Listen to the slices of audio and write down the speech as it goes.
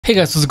Hey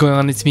guys, what's going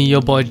on? It's me,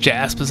 your boy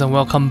Jaspas, and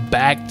welcome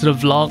back to the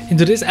vlog. In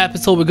today's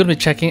episode, we're going to be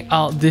checking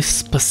out this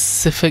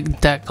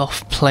specific deck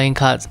of playing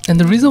cards. And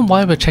the reason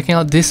why we're checking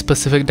out this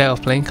specific deck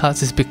of playing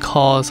cards is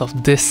because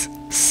of this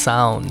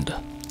sound.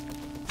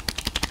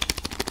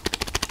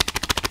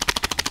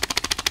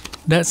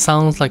 That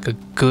sounds like a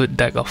good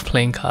deck of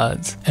playing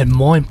cards. And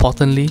more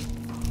importantly,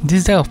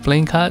 this deck of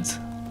playing cards,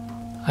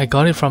 I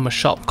got it from a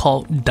shop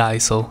called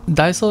Daiso.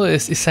 Daiso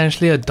is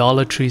essentially a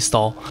Dollar Tree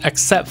store,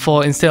 except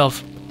for instead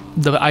of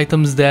the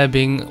items there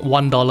being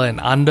 $1 and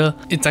under,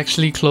 it's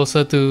actually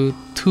closer to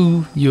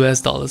 $2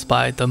 US per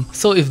item.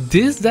 So if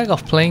this deck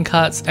of playing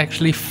cards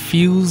actually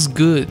feels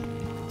good,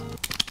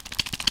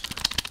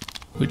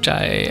 which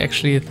I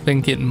actually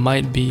think it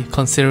might be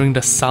considering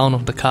the sound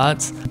of the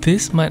cards,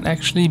 this might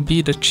actually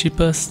be the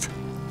cheapest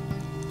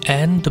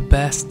and the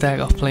best deck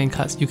of playing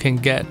cards you can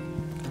get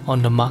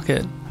on the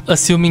market.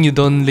 Assuming you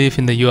don't live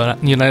in the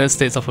United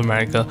States of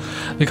America,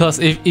 because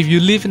if you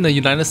live in the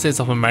United States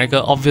of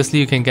America, obviously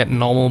you can get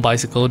normal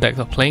bicycle decks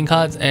of playing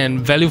cards,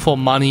 and value for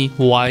money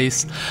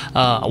wise,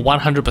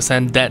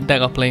 100% that deck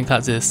of playing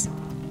cards is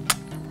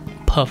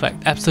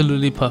perfect,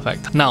 absolutely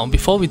perfect. Now,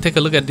 before we take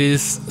a look at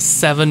this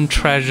 7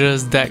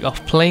 treasures deck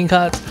of playing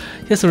cards,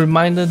 here's a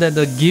reminder that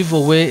the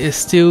giveaway is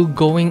still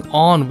going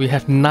on. We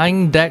have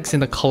 9 decks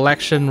in the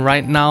collection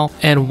right now,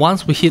 and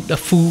once we hit a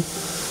full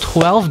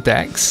 12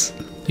 decks,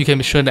 you can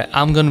be sure that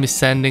I'm going to be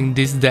sending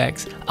these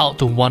decks out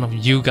to one of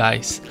you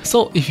guys.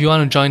 So if you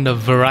want to join the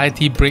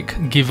variety brick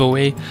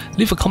giveaway,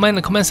 leave a comment in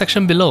the comment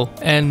section below,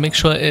 and make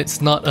sure it's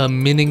not a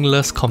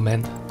meaningless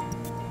comment.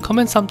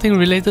 Comment something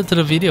related to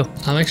the video.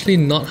 I'm actually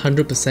not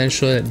 100%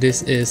 sure that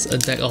this is a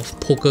deck of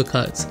poker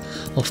cards,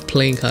 of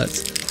playing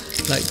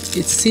cards. Like,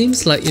 it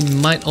seems like it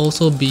might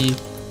also be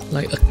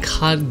like a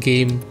card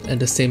game at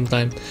the same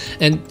time.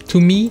 And to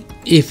me,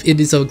 if it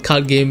is a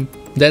card game,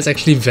 that's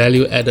actually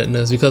value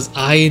addedness, because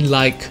I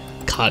like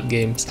card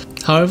games.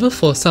 However,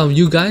 for some of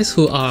you guys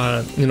who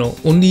are,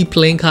 only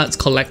playing cards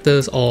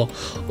collectors or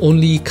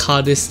only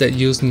cardists that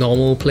use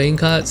normal playing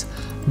cards,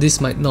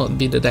 this might not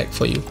be the deck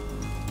for you.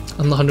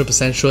 I'm not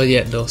 100% sure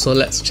yet though, so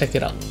let's check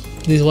it out.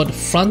 This is what the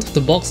front of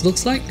the box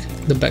looks like.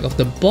 The back of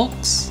the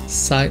box,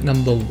 side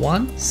number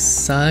 1,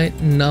 side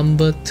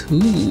number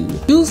 2.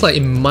 Feels like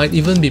it might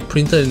even be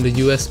printed in the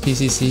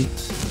USPCC.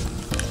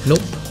 Nope,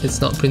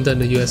 it's not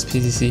printed in the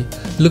USPCC.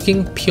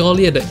 Looking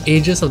purely at the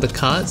edges of the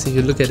cards, if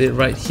you look at it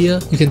right here,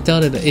 you can tell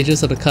that the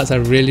edges of the cards are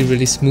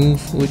really smooth,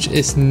 which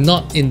is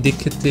not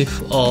indicative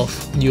of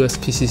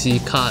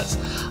USPCC cards.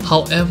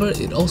 However,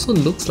 it also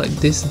looks like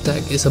this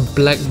deck is a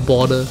black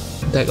border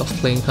deck of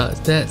playing cards.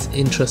 That's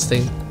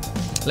interesting.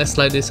 Let's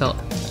slide this out.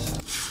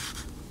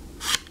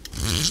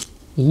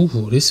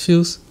 Ooh, this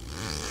feels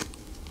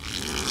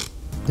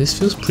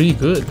pretty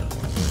good.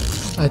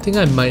 I think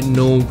I might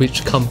know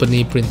which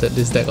company printed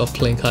this deck of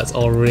playing cards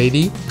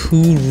already.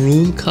 2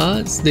 rule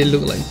cards, they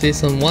look like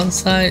this on one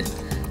side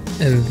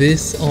and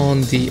this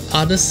on the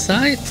other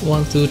side.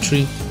 1, 2,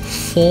 3,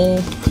 4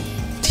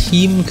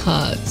 team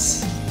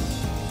cards.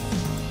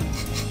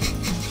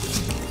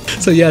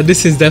 So yeah,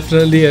 this is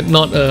definitely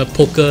not a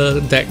poker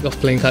deck of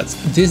playing cards.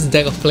 This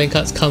deck of playing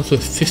cards comes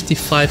with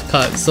 55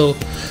 cards. So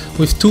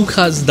with 2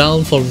 cards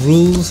down for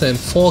rules and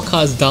 4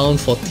 cards down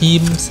for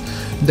teams,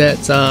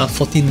 that's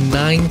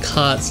 49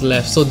 cards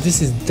left. So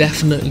this is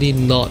definitely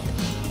not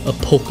a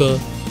poker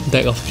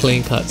deck of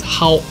playing cards.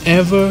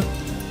 However,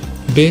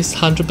 based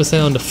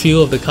 100% on the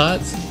feel of the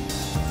cards,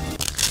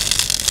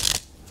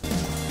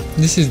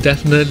 this is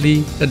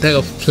definitely a deck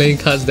of playing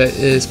cards that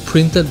is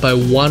printed by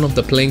one of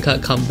the playing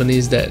card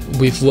companies that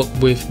we've worked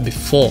with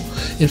before.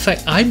 In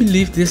fact, I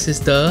believe this is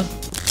the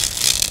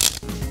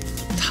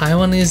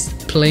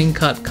Taiwanese playing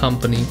card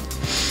company.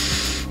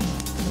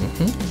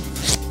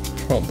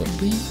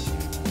 Probably.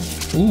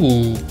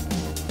 Ooh,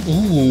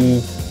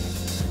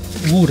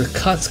 the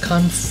cards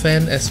can't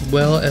fan as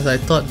well as I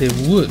thought they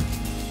would.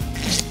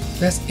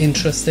 That's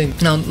interesting.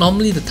 Now,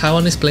 normally the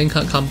Taiwanese playing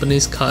card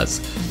company's cards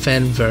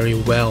fan very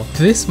well.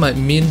 This might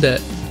mean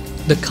that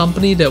the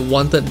company that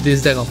wanted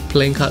this deck of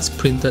playing cards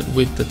printed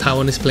with the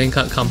Taiwanese playing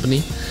card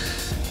company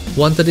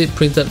wanted it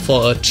printed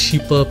for a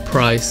cheaper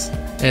price,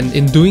 and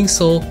in doing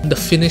so, the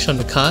finish on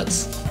the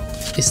cards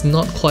is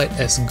not quite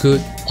as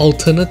good.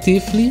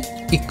 Alternatively,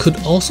 it could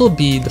also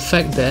be the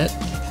fact that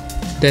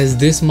there's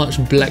this much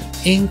black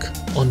ink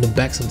on the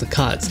backs of the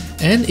cards,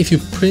 and if you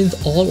print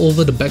all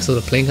over the backs of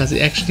the playing cards,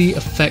 it actually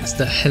affects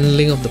the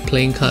handling of the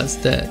playing cards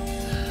that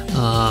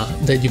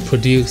you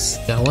produce.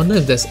 I wonder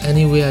if there's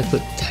any way I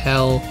could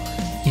tell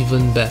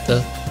even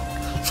better.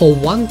 For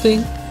one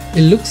thing,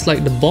 it looks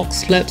like the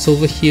box flaps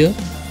over here.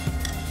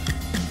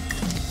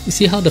 You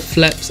see how the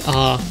flaps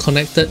are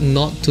connected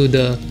not to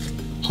the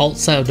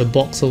outside of the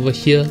box over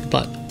here,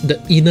 but the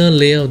inner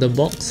layer of the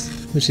box,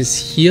 which is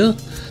here.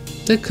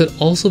 That could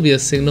also be a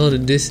signal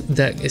that this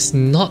deck is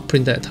not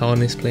printed at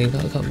Taiwanese playing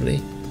card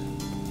company.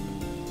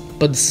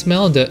 But the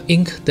smell of the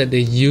ink that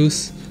they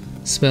use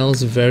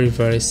smells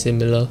very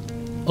similar.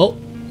 Oh,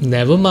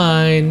 never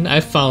mind, I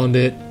found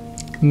it.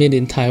 Made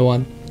in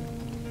Taiwan.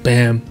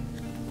 Bam.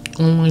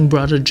 Oh, my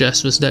brother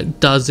Jaspas deck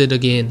does it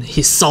again.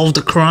 He solved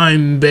the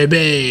crime,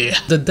 baby!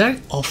 The deck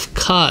of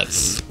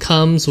cards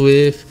comes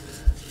with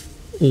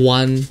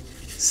one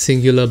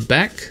singular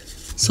back.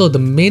 So the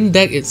main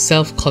deck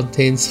itself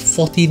contains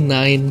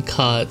 49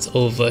 cards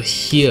over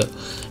here.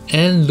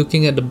 And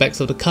looking at the backs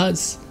of the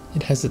cards,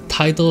 it has the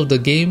title of the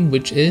game,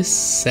 which is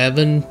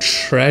 7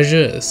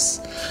 Treasures.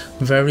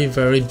 Very,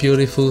 very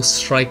beautiful,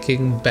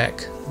 striking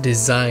back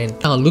design.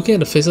 Now looking at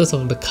the faces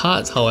of the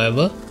cards,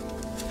 however,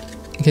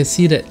 you can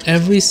see that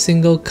every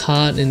single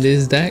card in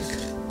this deck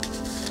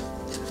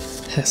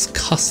has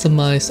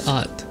customized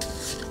art.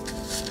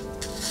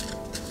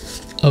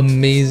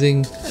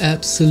 Amazing,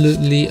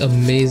 absolutely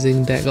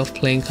amazing deck of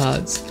playing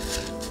cards.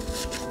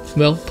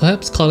 Well,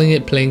 perhaps calling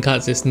it playing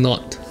cards is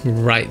not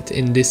right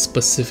in this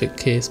specific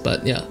case,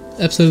 but yeah,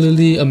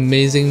 absolutely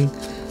amazing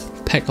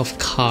pack of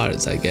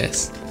cards, I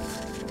guess.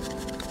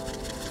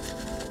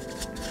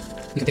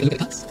 You can take a look at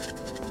the cards.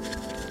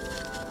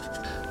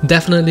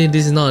 Definitely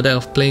this is not a deck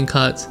of playing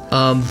cards,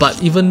 but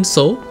even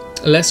so,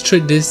 let's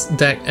treat this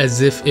deck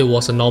as if it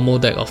was a normal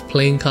deck of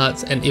playing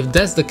cards, and if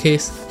that's the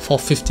case, for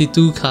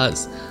 52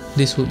 cards,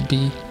 this would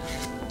be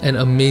an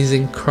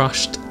amazing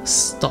crushed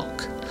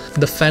stock.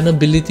 The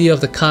fanability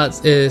of the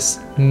cards is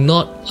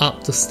not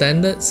up to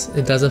standards.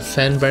 It doesn't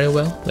fan very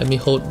well. Let me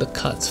hold the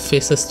cards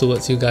faces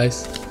towards you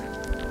guys.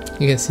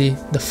 You can see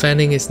the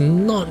fanning is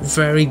not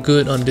very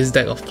good on this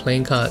deck of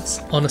playing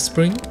cards. On a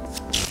spring,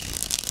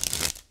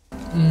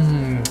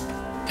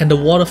 and the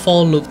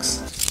waterfall looks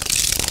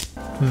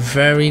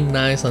very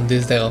nice on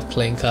this deck of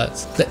playing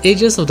cards. The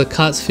edges of the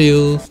cards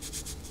feel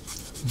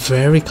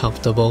very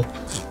comfortable,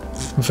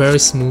 very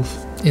smooth.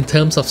 In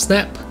terms of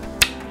snap,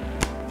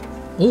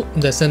 oh,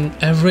 there's an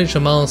average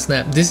amount of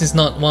snap. This is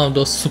not one of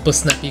those super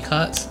snappy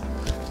cards.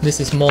 This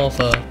is more of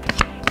a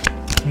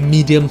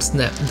medium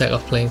snap deck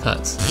of playing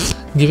cards.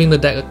 Giving the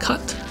deck a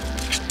cut.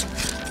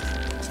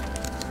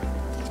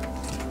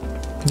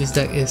 This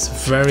deck is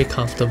very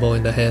comfortable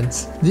in the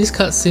hands. These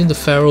cards seem to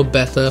fare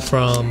better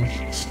from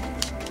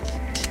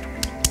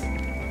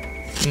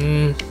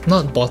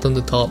not bottom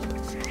to top,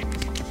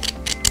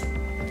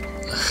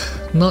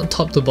 not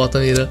top to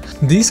bottom either.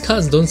 These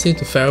cards don't seem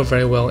to fare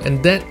very well,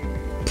 and that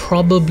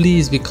probably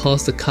is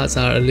because the cards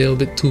are a little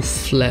bit too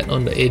flat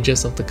on the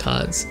edges of the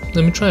cards.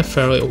 Let me try and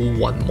fare it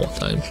one more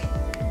time.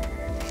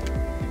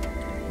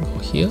 Go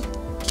here.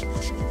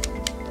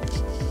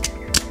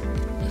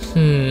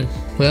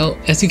 Well,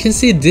 as you can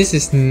see, this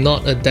is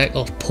not a deck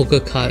of poker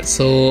cards,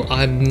 so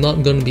I'm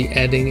not going to be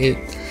adding it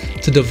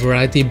to the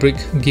variety brick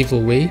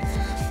giveaway.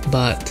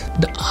 But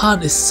the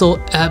art is so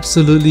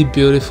absolutely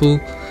beautiful.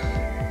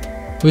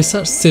 With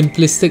such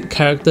simplistic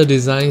character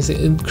designs,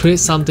 it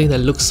creates something that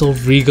looks so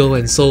regal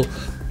and so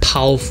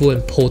powerful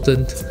and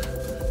potent.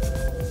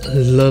 I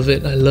love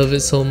it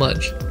so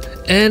much.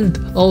 And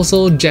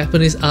also,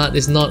 Japanese art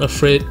is not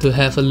afraid to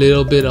have a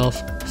little bit of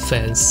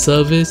fan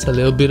service, a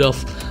little bit of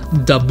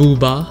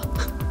dabuba,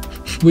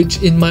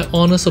 which in my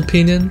honest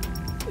opinion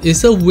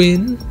is a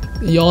win.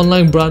 Your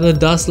online brother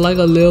does like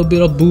a little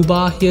bit of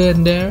booba here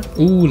and there.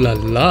 Ooh la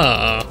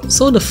la.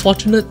 So the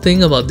fortunate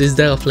thing about this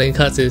deck of playing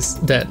cards is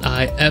that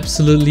I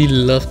absolutely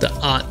love the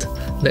art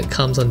that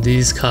comes on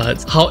these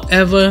cards.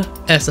 However,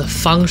 as a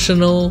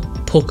functional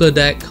poker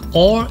deck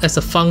or as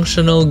a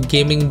functional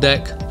gaming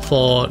deck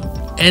for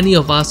any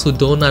of us who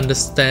don't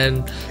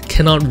understand,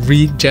 cannot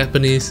read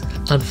Japanese,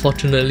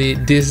 unfortunately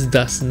this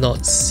does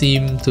not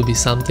seem to be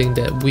something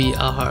that we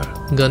are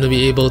gonna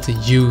be able to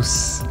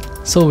use.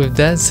 So with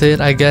that said,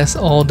 I guess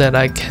all that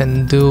I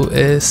can do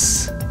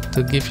is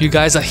to give you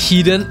guys a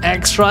hidden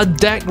extra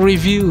deck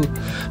review.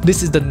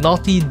 This is the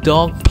Naughty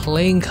Dog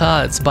playing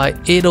cards by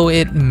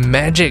 808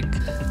 Magic.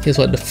 Here's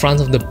what the front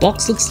of the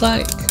box looks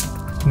like.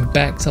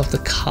 Backs of the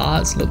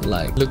cards look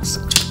like. Looks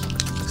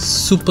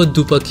super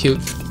duper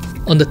cute.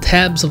 On the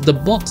tabs of the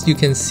box, you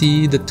can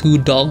see the 2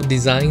 dog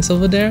designs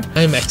over there.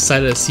 I'm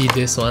excited to see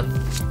this one.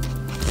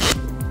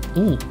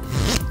 Ooh.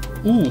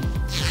 Ooh.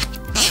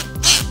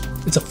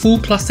 It's a full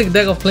plastic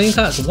deck of playing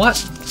cards. What?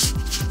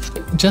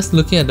 Just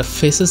looking at the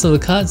faces of the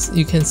cards,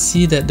 you can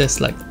see that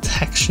there's like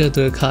texture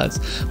to the cards,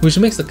 which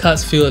makes the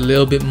cards feel a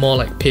little bit more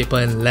like paper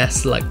and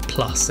less like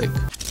plastic.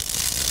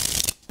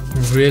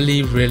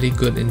 Really, really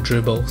good in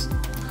dribbles.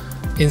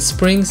 In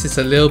springs, it's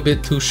a little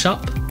bit too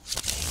sharp.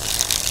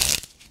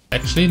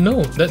 Actually,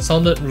 no, that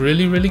sounded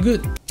really, really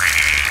good.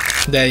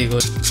 There you go.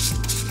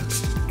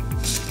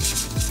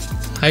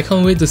 I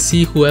can't wait to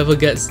see whoever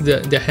gets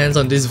their hands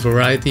on this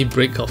variety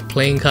brick of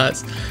playing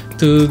cards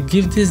to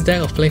give this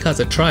deck of playing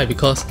cards a try,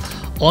 because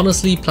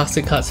honestly,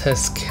 plastic cards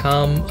has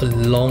come a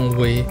long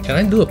way. Can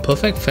I do a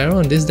perfect pharaoh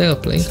on this deck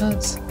of playing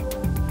cards?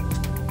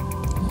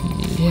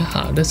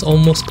 Yeah, that's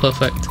almost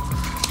perfect.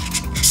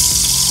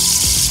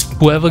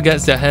 Whoever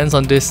gets their hands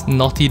on this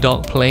Naughty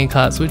Dog playing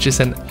cards, which is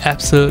an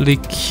absolutely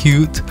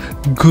cute,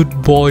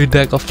 good boy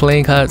deck of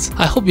playing cards.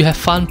 I hope you have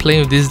fun playing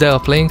with this deck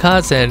of playing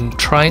cards and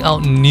trying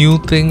out new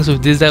things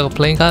with this deck of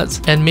playing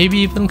cards, and maybe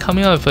even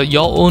coming up with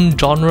your own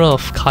genre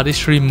of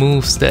cardistry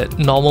moves that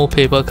normal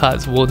paper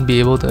cards won't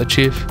be able to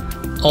achieve.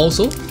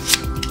 Also,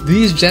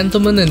 These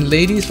gentlemen and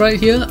ladies right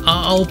here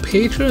are our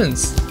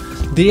patrons.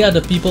 They are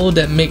the people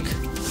that make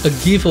a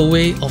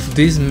giveaway of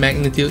this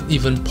magnitude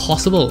even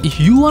possible. If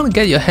you want to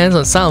get your hands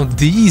on some of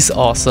these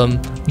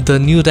awesome the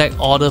new deck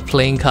order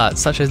playing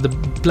cards, such as the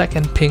black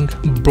and pink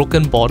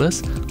broken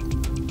borders,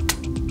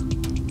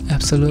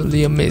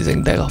 absolutely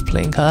amazing deck of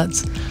playing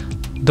cards,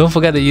 don't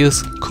forget to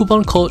use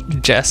coupon code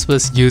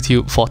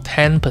JaspasYouTube for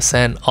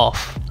 10%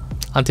 off.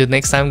 Until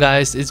next time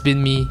guys, it's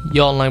been me,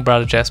 your online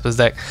brother Jaspas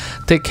Deck.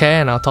 Take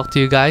care and I'll talk to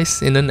you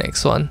guys in the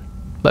next one.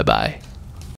 Bye bye.